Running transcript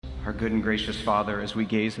our good and gracious Father, as we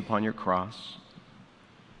gaze upon your cross,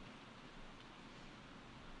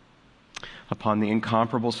 upon the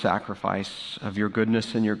incomparable sacrifice of your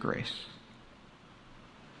goodness and your grace,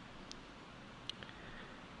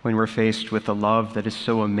 when we're faced with a love that is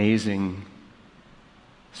so amazing,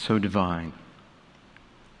 so divine,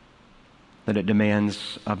 that it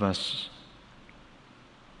demands of us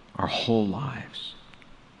our whole lives.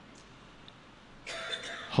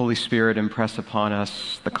 Holy Spirit, impress upon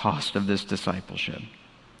us the cost of this discipleship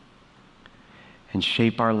and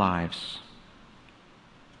shape our lives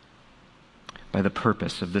by the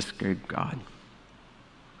purpose of this good God.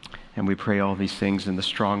 And we pray all these things in the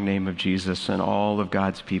strong name of Jesus, and all of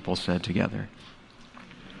God's people said together,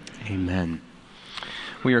 amen.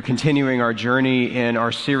 We are continuing our journey in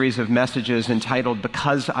our series of messages entitled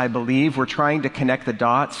Because I Believe. We're trying to connect the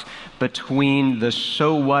dots between the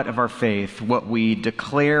so what of our faith, what we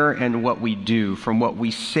declare and what we do, from what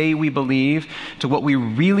we say we believe to what we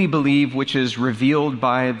really believe, which is revealed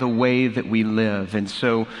by the way that we live. And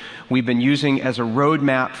so we've been using as a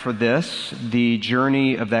roadmap for this the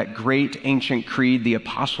journey of that great ancient creed, the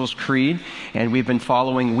Apostles' Creed, and we've been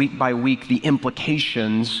following week by week the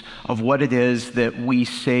implications of what it is that we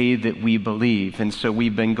say that we believe. And so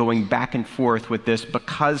we've been going back and forth with this,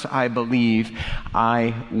 because I believe,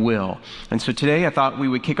 I will. And so today I thought we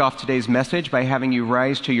would kick off today's message by having you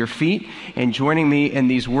rise to your feet and joining me in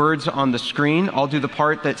these words on the screen. I'll do the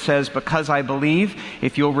part that says, because I believe,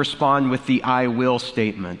 if you'll respond with the I will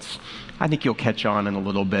statements. I think you'll catch on in a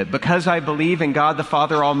little bit. Because I believe in God the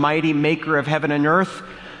Father Almighty, maker of heaven and earth,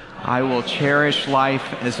 I will cherish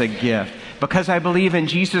life as a gift. Because I believe in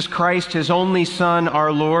Jesus Christ, his only Son,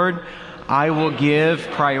 our Lord, I will give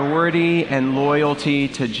priority and loyalty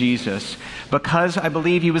to Jesus. Because I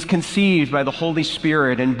believe he was conceived by the Holy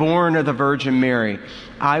Spirit and born of the Virgin Mary,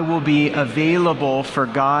 I will be available for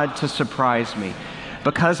God to surprise me.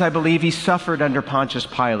 Because I believe he suffered under Pontius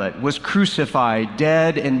Pilate, was crucified,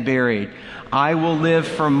 dead, and buried, I will live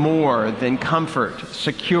for more than comfort,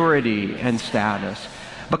 security, and status.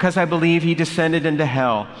 Because I believe he descended into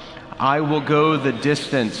hell, I will go the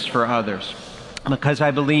distance for others. Because I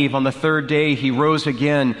believe on the third day he rose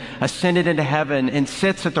again, ascended into heaven, and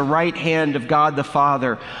sits at the right hand of God the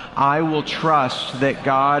Father, I will trust that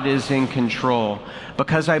God is in control.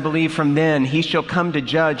 Because I believe from then he shall come to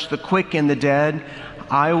judge the quick and the dead,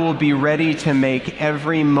 I will be ready to make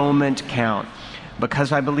every moment count.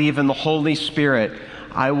 Because I believe in the Holy Spirit,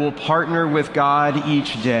 I will partner with God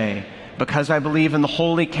each day. Because I believe in the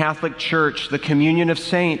Holy Catholic Church, the communion of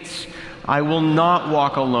saints, I will not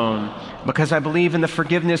walk alone. Because I believe in the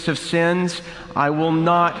forgiveness of sins, I will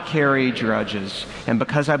not carry grudges. And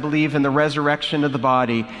because I believe in the resurrection of the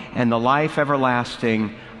body and the life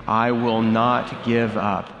everlasting, I will not give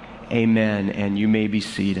up. Amen. And you may be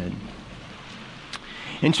seated.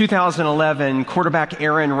 In 2011, quarterback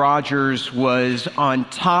Aaron Rodgers was on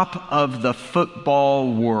top of the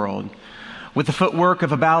football world. With the footwork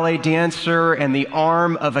of a ballet dancer and the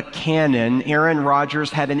arm of a cannon, Aaron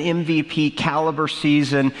Rodgers had an MVP caliber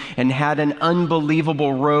season and had an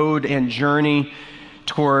unbelievable road and journey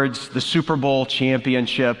towards the Super Bowl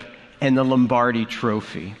championship and the Lombardi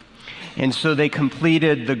Trophy. And so they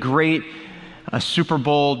completed the great Super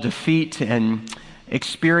Bowl defeat and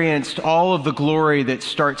experienced all of the glory that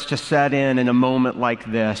starts to set in a moment like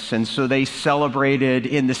this. And so they celebrated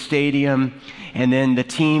in the stadium, and then the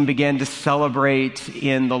team began to celebrate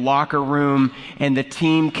in the locker room, and the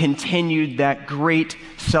team continued that great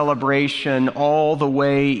celebration all the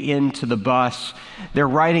way into the bus. They're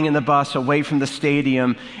riding in the bus away from the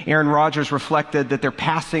stadium. Aaron Rodgers reflected that they're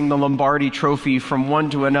passing the Lombardi Trophy from one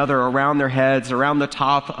to another around their heads, around the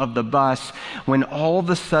top of the bus, when all of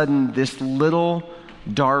a sudden this little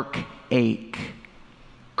dark ache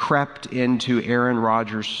crept into Aaron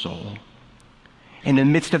Rodgers' soul. In the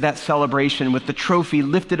midst of that celebration, with the trophy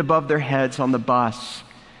lifted above their heads on the bus,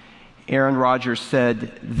 Aaron Rodgers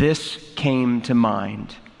said, this came to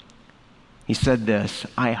mind. He said this,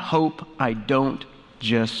 I hope I don't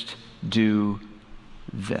just do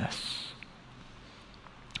this.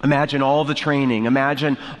 Imagine all the training,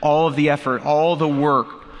 imagine all of the effort, all the work,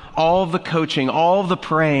 all of the coaching, all of the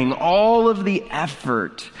praying, all of the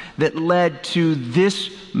effort that led to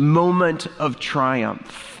this moment of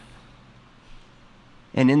triumph.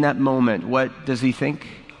 And in that moment, what does he think?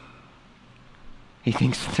 He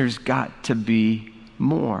thinks there's got to be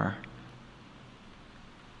more.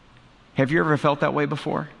 Have you ever felt that way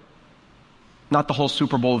before? Not the whole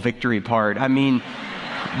Super Bowl victory part. I mean,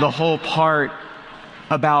 the whole part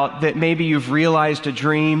about that maybe you've realized a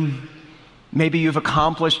dream, maybe you've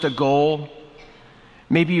accomplished a goal,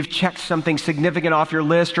 Maybe you've checked something significant off your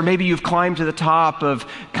list, or maybe you've climbed to the top of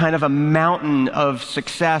kind of a mountain of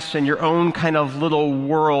success in your own kind of little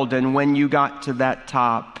world, and when you got to that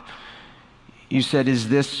top, you said, is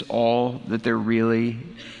this all that there really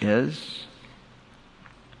is?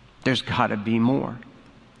 There's got to be more.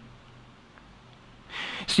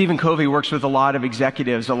 Stephen Covey works with a lot of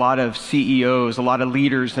executives, a lot of CEOs, a lot of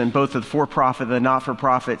leaders in both the for-profit and the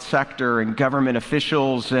not-for-profit sector and government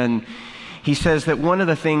officials. And he says that one of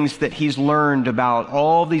the things that he's learned about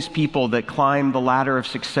all these people that climb the ladder of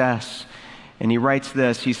success, and he writes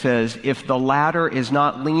this, he says, if the ladder is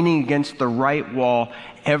not leaning against the right wall,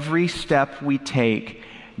 every step we take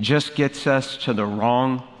just gets us to the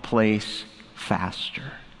wrong place faster.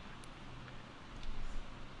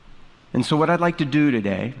 And so what I'd like to do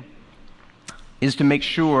today is to make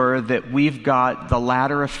sure that we've got the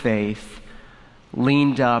ladder of faith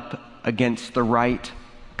leaned up against the right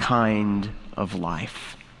kind of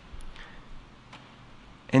life.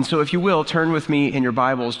 And so if you will, turn with me in your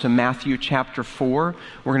Bibles to Matthew chapter 4.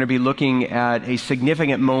 We're going to be looking at a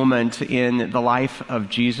significant moment in the life of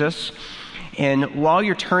Jesus. And while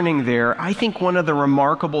you're turning there, I think one of the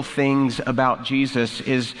remarkable things about Jesus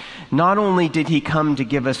is not only did he come to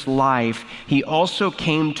give us life, he also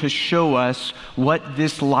came to show us what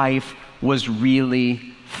this life was really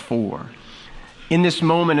for. In this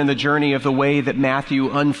moment in the journey of the way that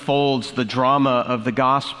Matthew unfolds the drama of the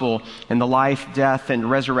gospel and the life, death,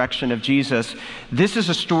 and resurrection of Jesus, this is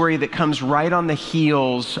a story that comes right on the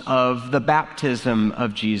heels of the baptism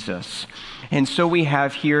of Jesus. And so we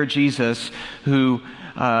have here Jesus who,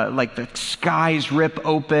 like the skies rip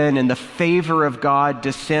open and the favor of God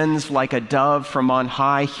descends like a dove from on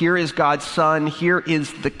high. Here is God's Son. Here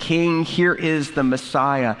is the King. Here is the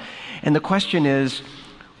Messiah. And the question is,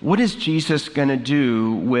 what is Jesus going to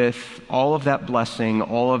do with all of that blessing,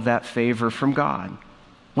 all of that favor from God?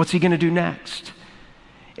 What's he going to do next?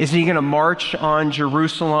 Is he going to march on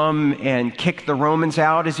Jerusalem and kick the Romans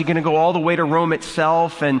out? Is he going to go all the way to Rome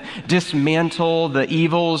itself and dismantle the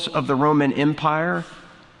evils of the Roman Empire?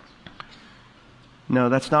 No,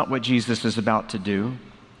 that's not what Jesus is about to do.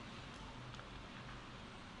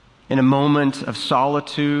 In a moment of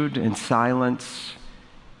solitude and silence,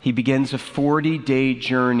 he begins a 40-day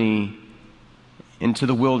journey into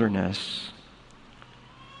the wilderness,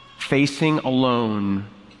 facing alone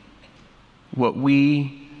what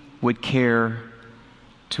we would care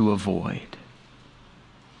to avoid.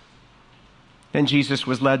 Then Jesus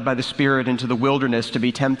was led by the Spirit into the wilderness to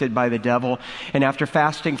be tempted by the devil. And after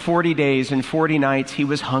fasting 40 days and 40 nights, he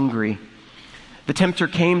was hungry. The tempter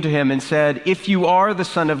came to him and said, if you are the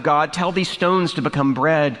Son of God, tell these stones to become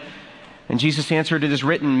bread. And Jesus answered, it is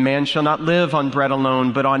written, man shall not live on bread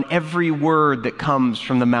alone, but on every word that comes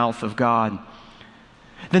from the mouth of God.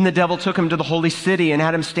 Then the devil took him to the holy city and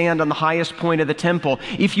had him stand on the highest point of the temple.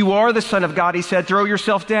 If you are the Son of God, he said, throw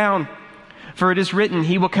yourself down. For it is written,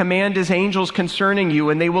 he will command his angels concerning you,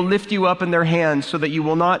 and they will lift you up in their hands so that you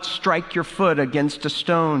will not strike your foot against a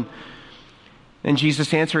stone. And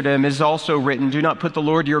Jesus answered him, it is also written, do not put the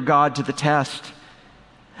Lord your God to the test.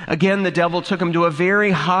 Again, the devil took him to a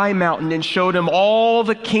very high mountain and showed him all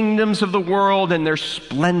the kingdoms of the world and their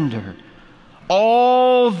splendor.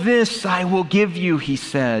 All this I will give you, he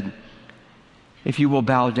said, if you will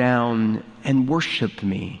bow down and worship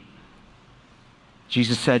me.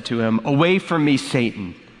 Jesus said to him, away from me,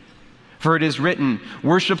 Satan, for it is written,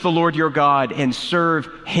 worship the Lord your God and serve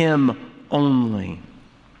him only.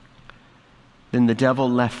 Then the devil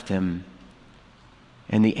left him,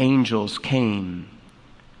 and the angels came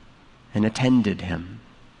and attended him.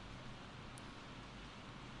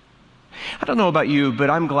 I don't know about you, but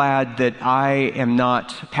I'm glad that I am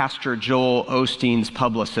not Pastor Joel Osteen's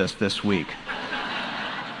publicist this week.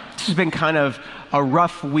 This has been kind of a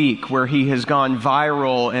rough week where he has gone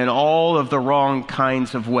viral in all of the wrong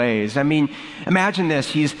kinds of ways. I mean, imagine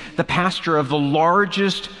this. He's the pastor of the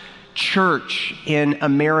largest church in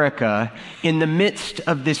America in the midst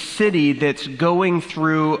of this city that's going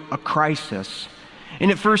through a crisis. And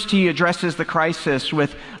at first he addresses the crisis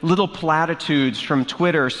with little platitudes from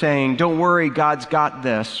Twitter saying, don't worry, God's got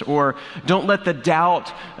this, or don't let the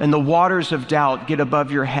doubt and the waters of doubt get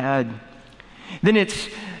above your head. Then it's,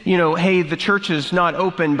 hey, the church is not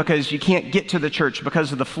open because you can't get to the church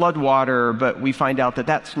because of the floodwater, but we find out that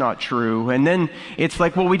that's not true. And then it's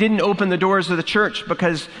like, well, we didn't open the doors of the church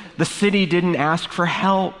because the city didn't ask for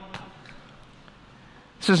help.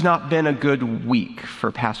 This has not been a good week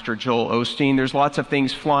for Pastor Joel Osteen. There's lots of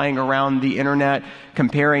things flying around the internet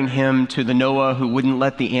comparing him to the Noah who wouldn't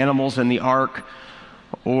let the animals in the ark,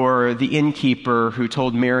 or the innkeeper who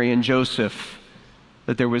told Mary and Joseph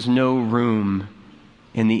that there was no room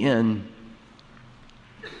in the end.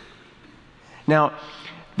 Now,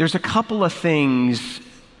 there's a couple of things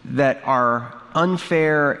that are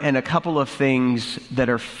unfair and a couple of things that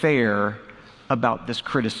are fair about this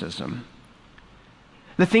criticism.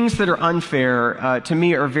 The things that are unfair, to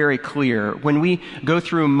me, are very clear. When we go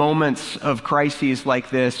through moments of crises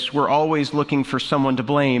like this, we're always looking for someone to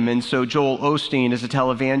blame. And so Joel Osteen, as a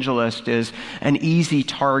televangelist, is an easy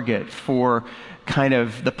target for kind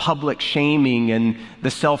of the public shaming and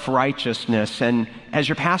the self-righteousness. And as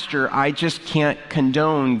your pastor, I just can't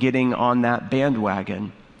condone getting on that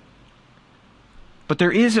bandwagon. But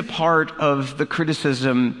there is a part of the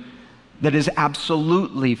criticism that is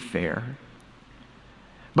absolutely fair,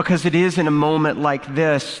 because it is in a moment like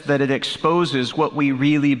this that it exposes what we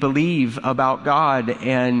really believe about God,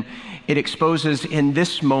 and it exposes in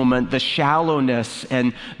this moment the shallowness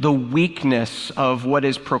and the weakness of what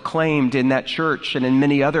is proclaimed in that church and in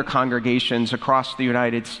many other congregations across the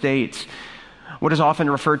United States. What is often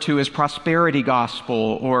referred to as prosperity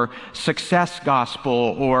gospel or success gospel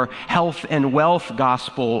or health and wealth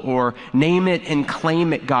gospel or name it and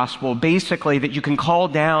claim it gospel. Basically, that you can call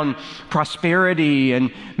down prosperity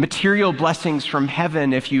and material blessings from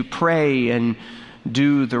heaven if you pray and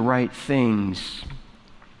do the right things.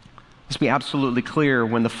 Let's be absolutely clear.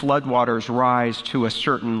 When the floodwaters rise to a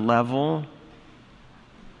certain level,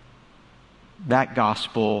 that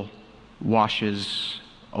gospel washes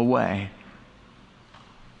away.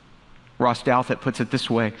 Ross Douthat puts it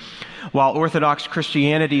this way: while Orthodox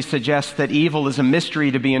Christianity suggests that evil is a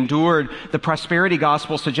mystery to be endured, the prosperity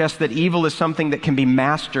gospel suggests that evil is something that can be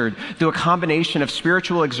mastered through a combination of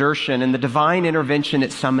spiritual exertion and the divine intervention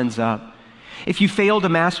it summons up. If you fail to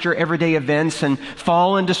master everyday events and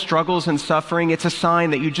fall into struggles and suffering, it's a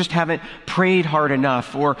sign that you just haven't prayed hard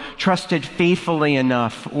enough or trusted faithfully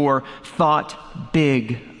enough or thought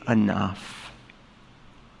big enough.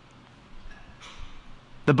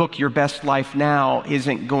 The book, Your Best Life Now,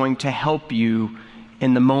 isn't going to help you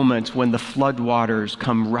in the moments when the floodwaters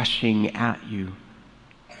come rushing at you.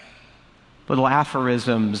 Little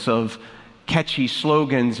aphorisms of catchy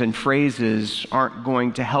slogans and phrases aren't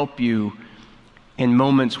going to help you in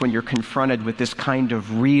moments when you're confronted with this kind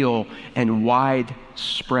of real and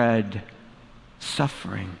widespread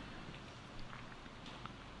suffering.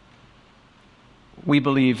 We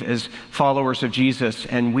believe as followers of Jesus,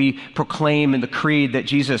 and we proclaim in the creed that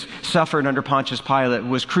Jesus suffered under Pontius Pilate,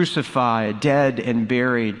 was crucified, dead, and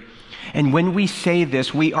buried. And when we say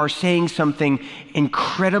this, we are saying something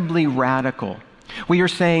incredibly radical. We are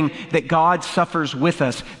saying that God suffers with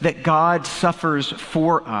us, that God suffers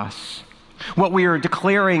for us. What we are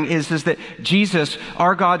declaring is that Jesus,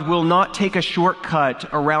 our God, will not take a shortcut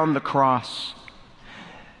around the cross,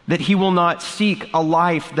 that he will not seek a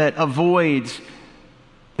life that avoids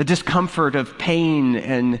the discomfort of pain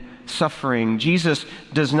and suffering. Jesus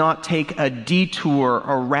does not take a detour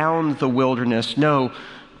around the wilderness. No,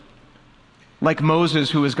 like Moses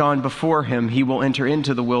who has gone before him, he will enter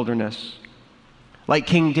into the wilderness. Like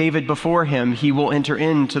King David before him, he will enter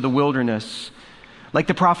into the wilderness. Like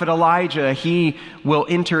the prophet Elijah, he will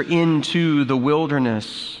enter into the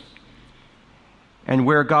wilderness. And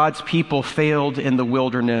where God's people failed in the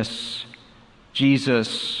wilderness,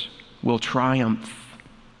 Jesus will triumph.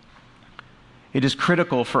 It is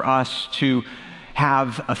critical for us to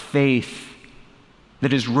have a faith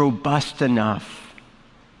that is robust enough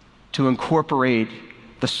to incorporate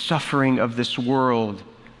the suffering of this world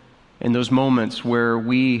in those moments where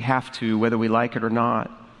we have to, whether we like it or not,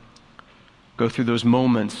 go through those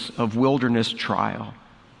moments of wilderness trial.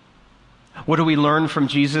 What do we learn from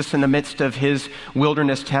Jesus in the midst of his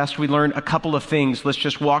wilderness test? We learn a couple of things. Let's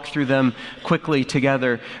just walk through them quickly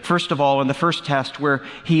together. First of all, in the first test where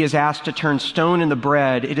he is asked to turn stone into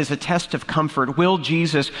bread, it is a test of comfort. Will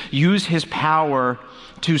Jesus use his power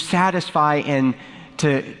to satisfy and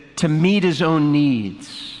to meet his own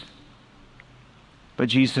needs? But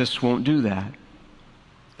Jesus won't do that.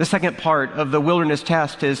 The second part of the wilderness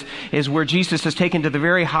test is where Jesus is taken to the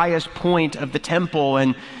very highest point of the temple,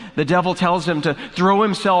 and the devil tells him to throw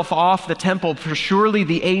himself off the temple, for surely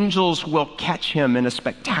the angels will catch him in a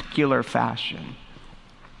spectacular fashion.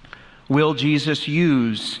 Will Jesus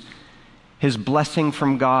use his blessing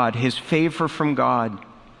from God, his favor from God,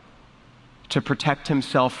 to protect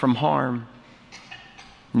himself from harm?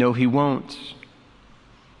 No, he won't.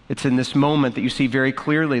 It's in this moment that you see very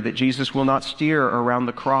clearly that Jesus will not steer around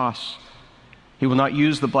the cross. He will not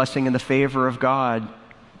use the blessing and the favor of God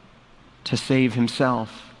to save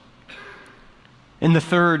himself. In the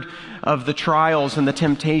third of the trials and the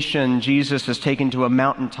temptation, Jesus is taken to a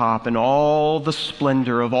mountaintop, and all the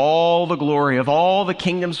splendor of all the glory of all the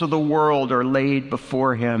kingdoms of the world are laid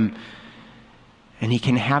before him. And he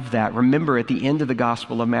can have that. Remember, at the end of the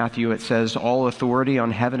Gospel of Matthew, it says, all authority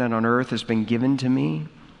on heaven and on earth has been given to me.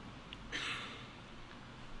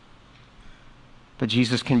 But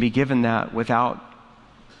Jesus can be given that without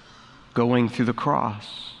going through the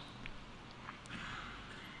cross.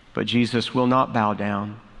 But Jesus will not bow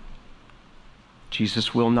down.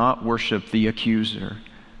 Jesus will not worship the accuser.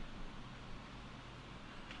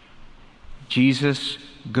 Jesus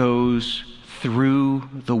goes through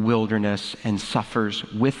the wilderness and suffers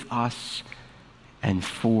with us and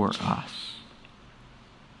for us.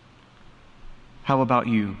 How about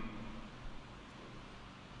you?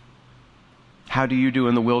 How do you do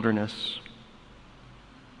in the wilderness?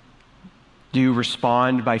 Do you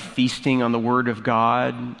respond by feasting on the Word of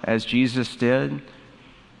God as Jesus did?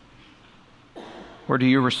 Or do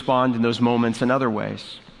you respond in those moments in other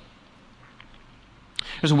ways?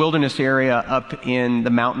 There's a wilderness area up in the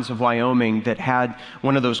mountains of Wyoming that had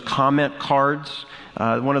one of those comment cards,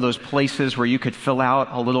 one of those places where you could fill out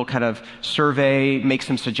a little kind of survey, make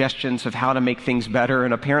some suggestions of how to make things better.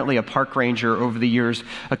 And apparently a park ranger over the years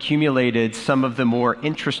accumulated some of the more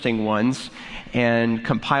interesting ones and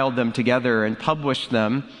compiled them together and published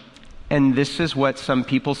them. And this is what some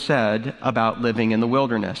people said about living in the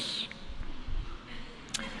wilderness.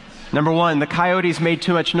 Number one, the coyotes made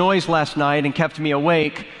too much noise last night and kept me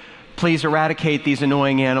awake. Please eradicate these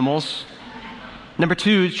annoying animals. Number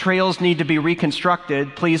two, trails need to be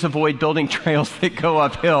reconstructed. Please avoid building trails that go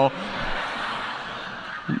uphill.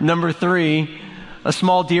 Number three, a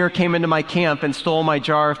small deer came into my camp and stole my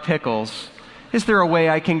jar of pickles. Is there a way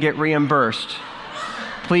I can get reimbursed?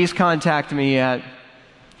 Please contact me at...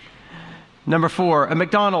 Number four, a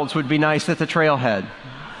McDonald's would be nice at the trailhead.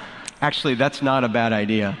 Actually, that's not a bad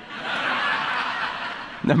idea.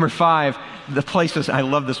 Number five, the places, I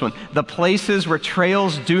love this one, the places where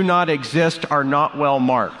trails do not exist are not well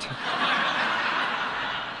marked.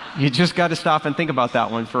 You just got to stop and think about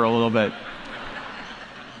that one for a little bit.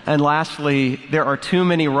 And lastly, there are too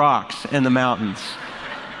many rocks in the mountains.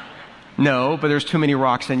 No, but there's too many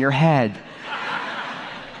rocks in your head.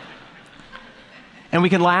 And we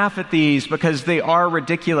can laugh at these because they are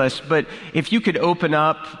ridiculous, but if you could open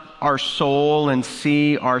up our soul and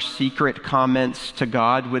see our secret comments to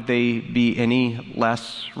God, would they be any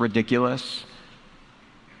less ridiculous?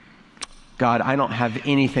 God, I don't have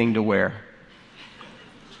anything to wear.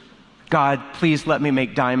 God, please let me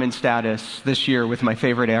make diamond status this year with my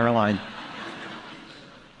favorite airline.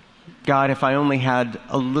 God, if I only had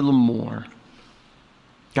a little more.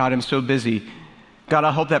 God, I'm so busy. God,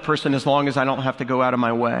 I'll help that person as long as I don't have to go out of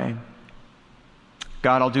my way.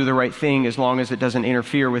 God, I'll do the right thing as long as it doesn't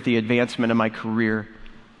interfere with the advancement of my career.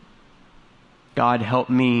 God, help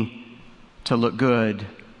me to look good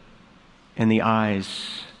in the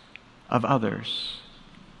eyes of others.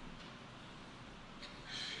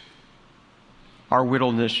 Our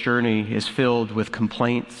wilderness journey is filled with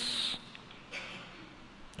complaints.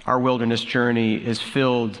 Our wilderness journey is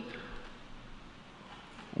filled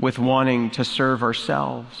with wanting to serve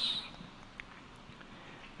ourselves.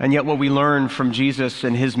 And yet what we learn from Jesus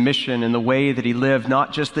and his mission and the way that he lived,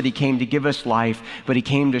 not just that he came to give us life, but he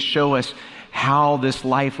came to show us how this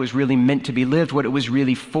life was really meant to be lived, what it was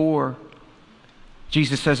really for.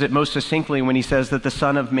 Jesus says it most succinctly when he says that the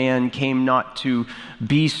Son of Man came not to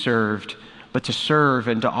be served, but to serve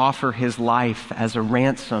and to offer his life as a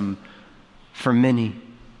ransom for many.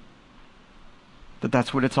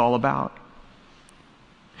 That's what it's all about.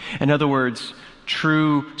 In other words,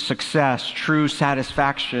 true success, true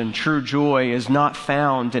satisfaction, true joy is not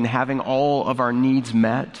found in having all of our needs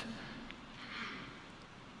met.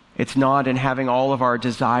 It's not in having all of our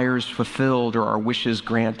desires fulfilled or our wishes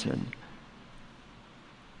granted.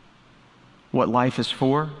 What life is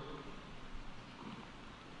for?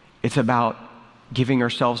 It's about giving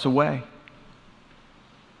ourselves away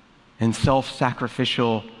in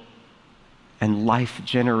self-sacrificial and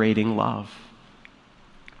life-generating love.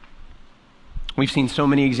 We've seen so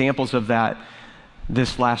many examples of that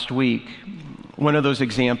this last week. One of those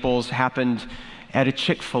examples happened at a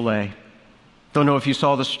Chick-fil-A. Don't know if you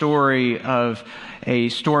saw the story of a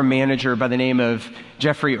store manager by the name of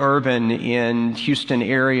Jeffrey Urban in Houston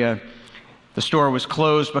area. The store was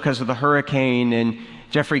closed because of the hurricane, and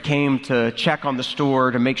Jeffrey came to check on the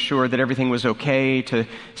store to make sure that everything was okay, to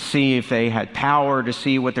see if they had power, to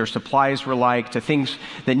see what their supplies were like, to things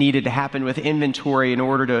that needed to happen with inventory in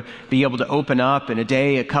order to be able to open up in a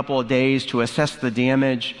day, a couple of days, to assess the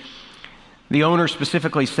damage. The owner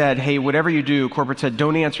specifically said, hey, whatever you do, corporate said,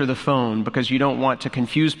 don't answer the phone because you don't want to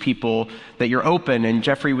confuse people that you're open. And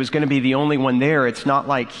Jeffrey was going to be the only one there. It's not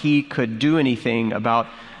like he could do anything about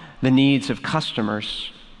the needs of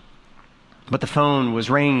customers. But the phone was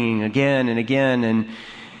ringing again and again. And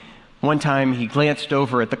one time he glanced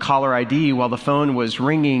over at the caller ID while the phone was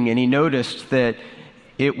ringing, and he noticed that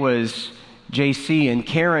it was JC and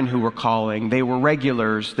Karen who were calling. They were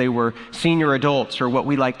regulars. They were senior adults, or what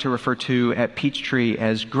we like to refer to at Peachtree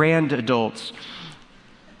as grand adults.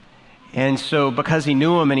 And so because he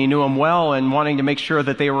knew them and he knew them well and wanting to make sure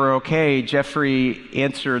that they were okay, Jeffrey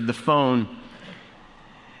answered the phone.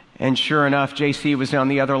 And sure enough, JC was on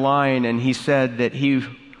the other line, and he said that he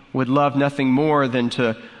would love nothing more than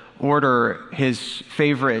to order his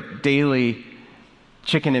favorite daily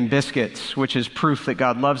chicken and biscuits, which is proof that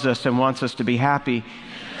God loves us and wants us to be happy.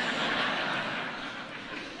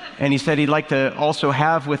 And he said he'd like to also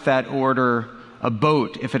have with that order a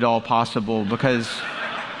boat, if at all possible, because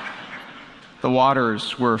the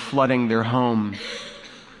waters were flooding their home.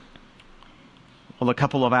 Well, a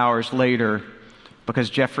couple of hours later, because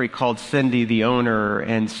Jeffrey called Cindy, the owner,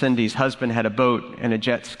 and Cindy's husband had a boat and a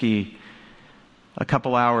jet ski, a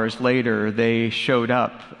couple hours later, they showed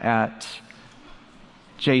up at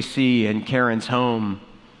JC and Karen's home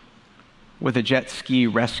with a jet ski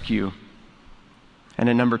rescue and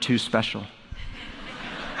a number 2 special.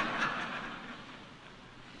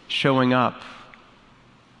 Showing up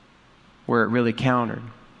where it really counted.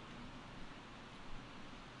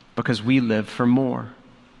 Because we live for more.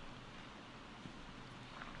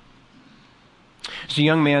 There's a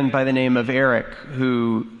young man by the name of Eric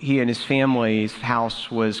who he and his family's house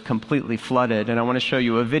was completely flooded. And I want to show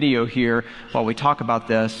you a video here while we talk about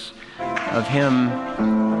this of him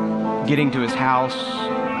getting to his house,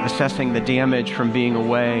 assessing the damage from being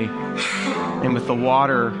away. And with the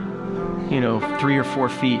water, 3 or 4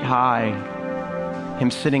 feet high, him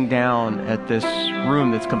sitting down at this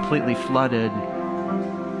room that's completely flooded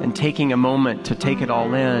and taking a moment to take it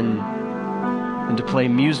all in and to play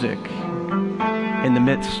music in the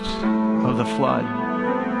midst of the flood.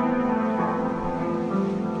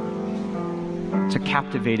 It's a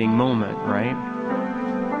captivating moment, right?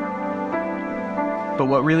 But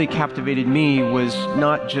what really captivated me was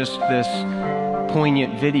not just this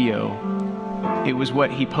poignant video. It was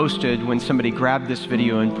what he posted when somebody grabbed this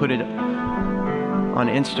video and put it on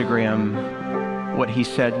Instagram, what he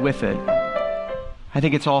said with it. I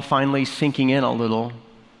think it's all finally sinking in a little.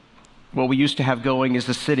 What we used to have going is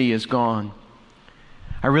the city is gone.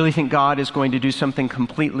 I really think God is going to do something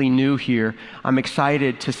completely new here. I'm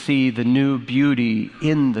excited to see the new beauty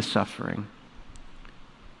in the suffering,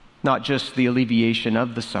 not just the alleviation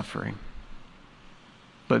of the suffering,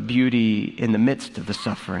 but beauty in the midst of the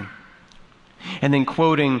suffering. And then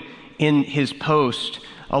quoting in his post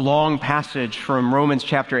a long passage from Romans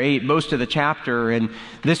chapter 8, most of the chapter, and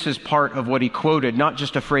this is part of what he quoted, not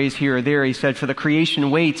just a phrase here or there. He said, "For the creation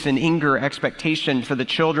waits in eager expectation for the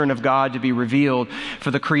children of God to be revealed.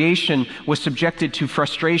 For the creation was subjected to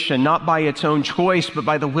frustration, not by its own choice, but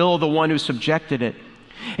by the will of the one who subjected it,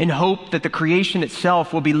 in hope that the creation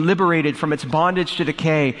itself will be liberated from its bondage to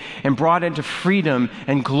decay and brought into freedom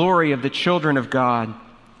and glory of the children of God.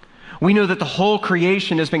 We know that the whole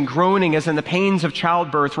creation has been groaning as in the pains of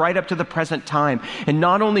childbirth right up to the present time. And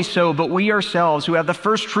not only so, but we ourselves who have the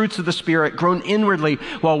first fruits of the Spirit groan inwardly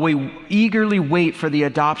while we eagerly wait for the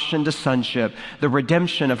adoption to sonship, the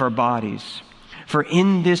redemption of our bodies. For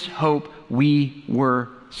in this hope we were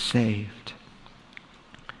saved."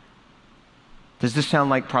 Does this sound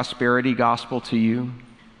like prosperity gospel to you?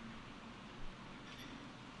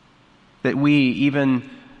 That we, even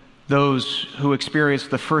those who experience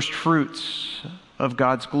the first fruits of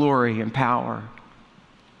God's glory and power,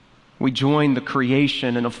 we join the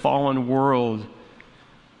creation in a fallen world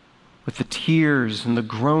with the tears and the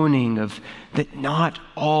groaning of that not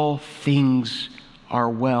all things are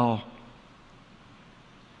well.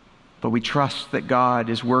 But we trust that God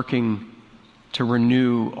is working to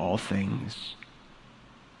renew all things.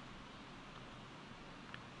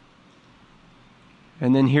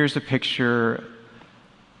 And then here's a picture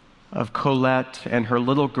of Colette and her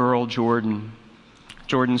little girl, Jordan.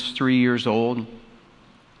 Jordan's 3 years old.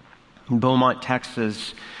 In Beaumont,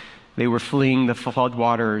 Texas, they were fleeing the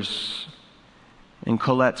floodwaters in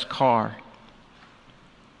Colette's car.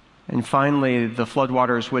 And finally, the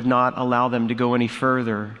floodwaters would not allow them to go any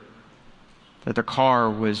further, that their car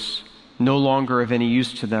was no longer of any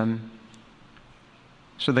use to them.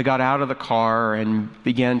 So they got out of the car and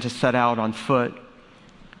began to set out on foot.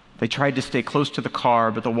 They tried to stay close to the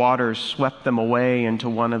car, but the waters swept them away into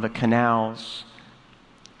one of the canals.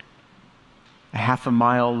 half a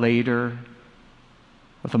mile later,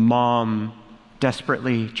 with a mom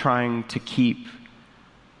desperately trying to keep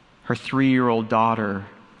her 3-year-old daughter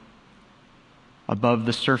above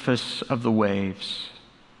the surface of the waves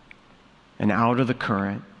and out of the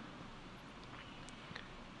current.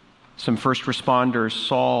 Some first responders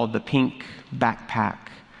saw the pink backpack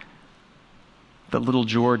that little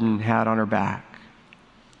Jordan had on her back.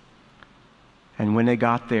 And when they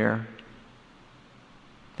got there,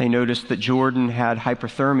 they noticed that Jordan had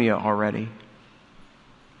hypothermia already,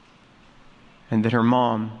 and that her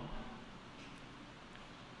mom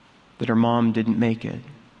didn't make it.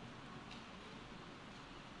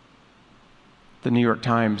 The New York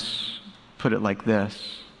Times put it like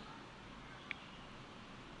this: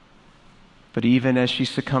 but even as she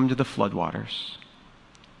succumbed to the floodwaters,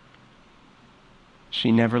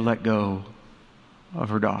 she never let go of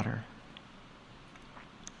her daughter.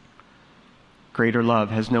 Greater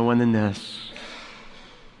love has no one than this,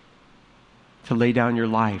 to lay down your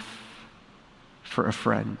life for a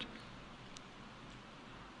friend.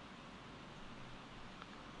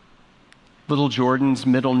 Little Jordan's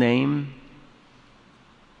middle name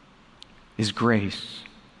is Grace,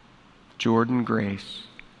 Jordan Grace.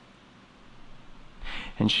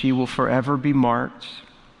 And she will forever be marked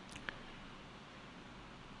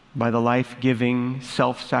by the life-giving,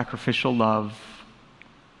 self-sacrificial love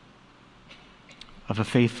of a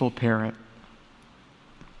faithful parent.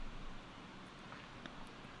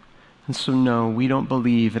 And so no, we don't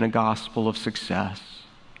believe in a gospel of success.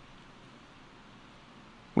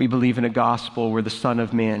 We believe in a gospel where the Son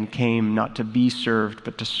of Man came not to be served,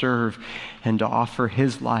 but to serve and to offer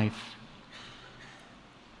his life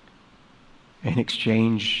in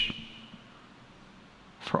exchange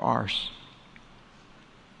for ours.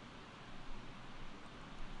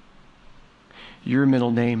 Your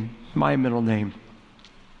middle name, my middle name,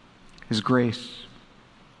 is Grace.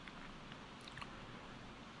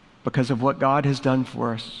 Because of what God has done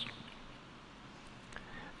for us.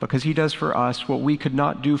 Because he does for us what we could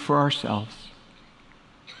not do for ourselves.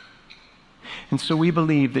 And so we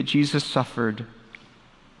believe that Jesus suffered,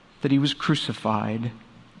 that he was crucified,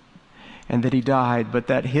 and that he died, but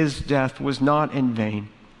that his death was not in vain.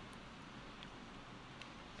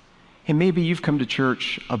 And maybe you've come to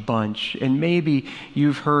church a bunch, and maybe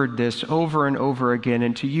you've heard this over and over again,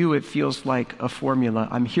 and to you it feels like a formula.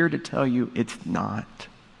 I'm here to tell you it's not.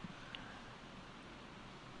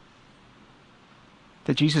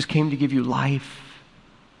 That Jesus came to give you life.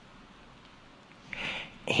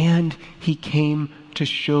 And he came to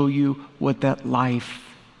show you what that life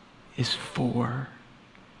is for.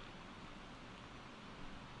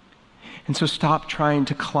 And so stop trying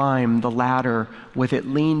to climb the ladder with it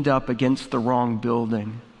leaned up against the wrong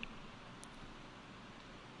building.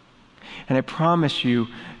 And I promise you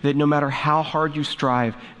that no matter how hard you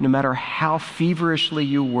strive, no matter how feverishly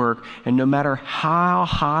you work, and no matter how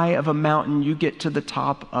high of a mountain you get to the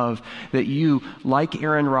top of, that you, like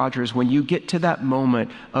Aaron Rodgers, when you get to that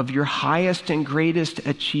moment of your highest and greatest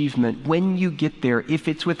achievement, when you get there, if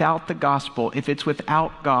it's without the gospel, if it's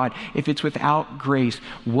without God, if it's without grace,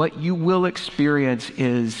 what you will experience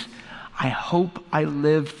is, I hope I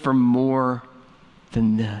live for more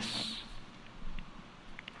than this.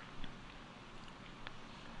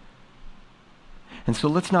 And so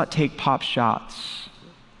let's not take pop shots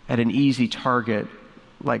at an easy target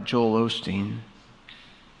like Joel Osteen.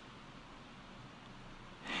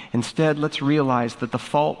 Instead, let's realize that the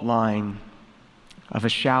fault line of a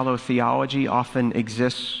shallow theology often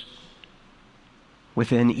exists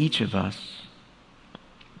within each of us.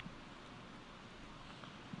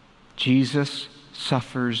 Jesus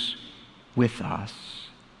suffers with us.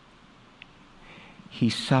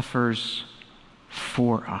 He suffers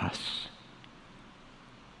for us.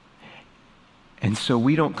 And so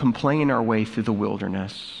we don't complain our way through the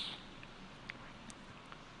wilderness.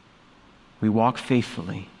 We walk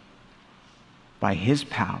faithfully by his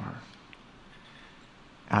power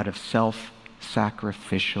out of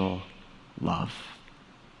self-sacrificial love.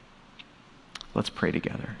 Let's pray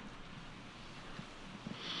together.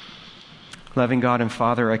 Loving God and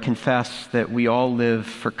Father, I confess that we all live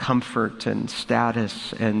for comfort and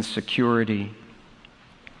status and security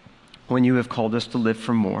when you have called us to live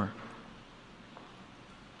for more.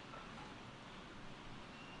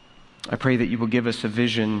 I pray that you will give us a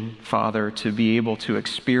vision, Father, to be able to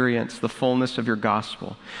experience the fullness of your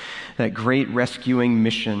gospel, that great rescuing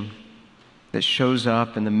mission that shows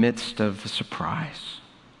up in the midst of the surprise.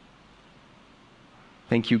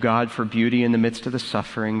 Thank you, God, for beauty in the midst of the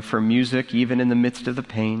suffering, for music even in the midst of the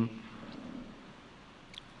pain.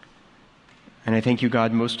 And I thank you,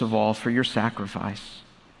 God, most of all, for your sacrifice.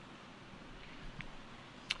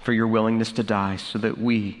 for your willingness to die so that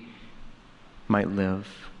we might live.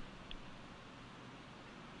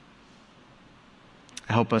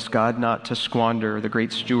 Help us, God, not to squander the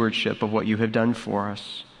great stewardship of what you have done for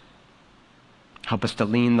us. Help us to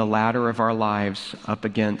lean the ladder of our lives up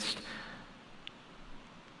against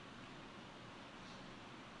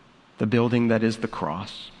the building that is the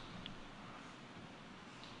cross,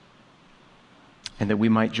 and that we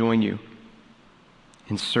might join you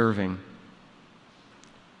in serving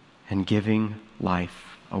and giving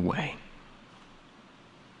life away.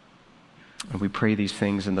 And we pray these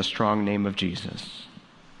things in the strong name of Jesus.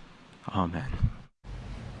 Amen.